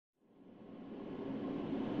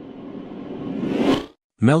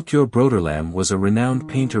Melchior Broederlam was a renowned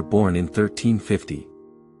painter born in 1350.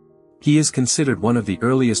 He is considered one of the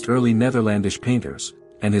earliest early Netherlandish painters,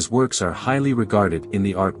 and his works are highly regarded in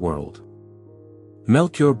the art world.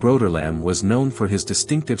 Melchior Broederlam was known for his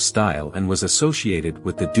distinctive style and was associated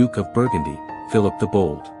with the Duke of Burgundy, Philip the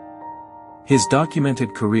Bold. His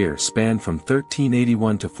documented career spanned from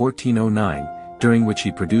 1381 to 1409, during which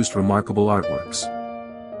he produced remarkable artworks.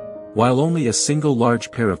 While only a single large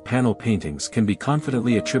pair of panel paintings can be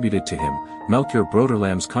confidently attributed to him, Melchior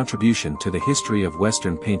Broederlam's contribution to the history of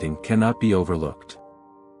Western painting cannot be overlooked.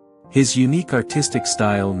 His unique artistic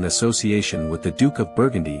style and association with the Duke of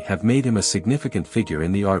Burgundy have made him a significant figure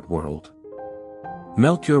in the art world.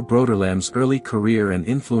 Melchior Broederlam's early career and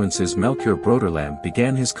influences. Melchior Broederlam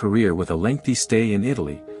began his career with a lengthy stay in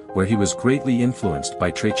Italy, where he was greatly influenced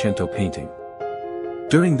by Trecento painting.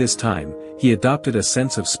 During this time, he adopted a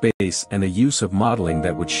sense of space and a use of modeling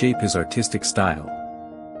that would shape his artistic style.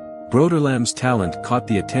 Broederlam's talent caught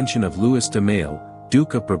the attention of Louis de Maille,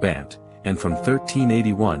 Duke of Brabant, and from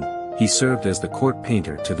 1381, he served as the court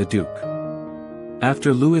painter to the Duke.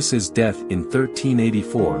 After Louis's death in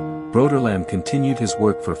 1384, Broederlam continued his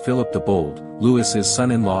work for Philip the Bold, Louis's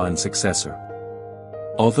son-in-law and successor.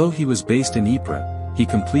 Although he was based in Ypres, he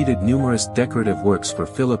completed numerous decorative works for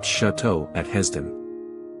Philip's chateau at Hesdin.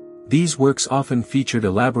 These works often featured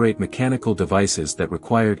elaborate mechanical devices that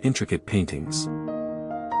required intricate paintings.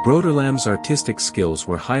 Broederlam's artistic skills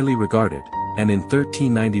were highly regarded, and in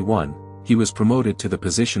 1391, he was promoted to the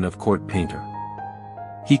position of court painter.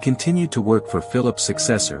 He continued to work for Philip's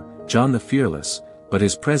successor, John the Fearless, but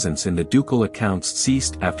his presence in the ducal accounts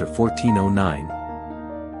ceased after 1409.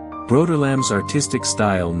 Broederlam's artistic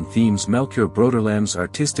style and themes. Melchior Broederlam's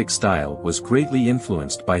artistic style was greatly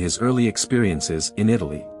influenced by his early experiences in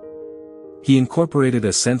Italy. He incorporated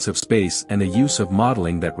a sense of space and a use of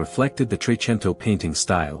modeling that reflected the Trecento painting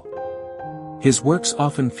style. His works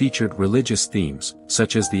often featured religious themes,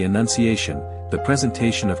 such as the Annunciation, the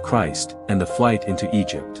Presentation of Christ, and the Flight into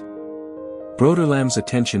Egypt. Broederlam's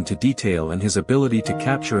attention to detail and his ability to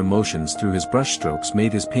capture emotions through his brushstrokes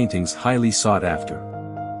made his paintings highly sought after.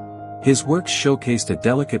 His works showcased a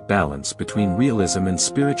delicate balance between realism and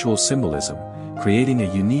spiritual symbolism, creating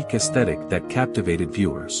a unique aesthetic that captivated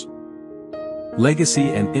viewers.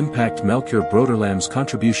 Legacy and impact. Melchior Broederlam's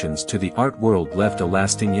contributions to the art world left a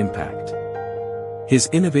lasting impact. His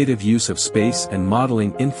innovative use of space and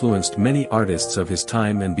modeling influenced many artists of his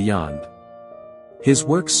time and beyond. His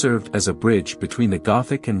works served as a bridge between the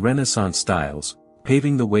Gothic and Renaissance styles,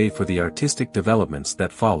 paving the way for the artistic developments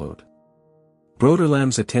that followed.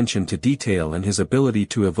 Broederlam's attention to detail and his ability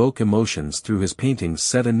to evoke emotions through his paintings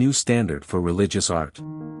set a new standard for religious art.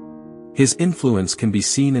 His influence can be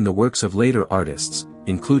seen in the works of later artists,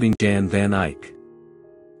 including Jan van Eyck.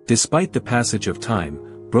 Despite the passage of time,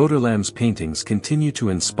 Broederlam's paintings continue to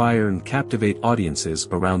inspire and captivate audiences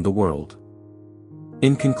around the world.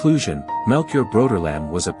 In conclusion, Melchior Broederlam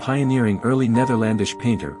was a pioneering early Netherlandish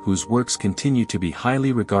painter whose works continue to be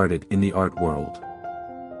highly regarded in the art world.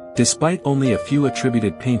 Despite only a few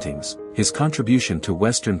attributed paintings, his contribution to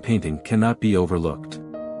Western painting cannot be overlooked.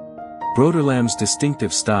 Broederlam's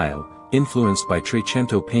distinctive style, influenced by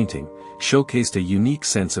Trecento painting, showcased a unique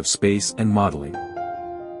sense of space and modeling.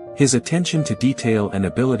 His attention to detail and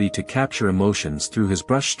ability to capture emotions through his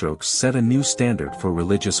brushstrokes set a new standard for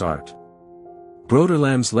religious art.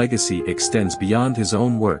 Broederlam's legacy extends beyond his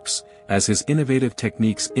own works, as his innovative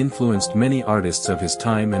techniques influenced many artists of his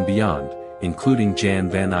time and beyond, including Jan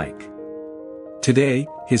van Eyck. Today,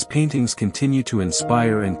 his paintings continue to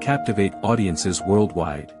inspire and captivate audiences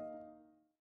worldwide.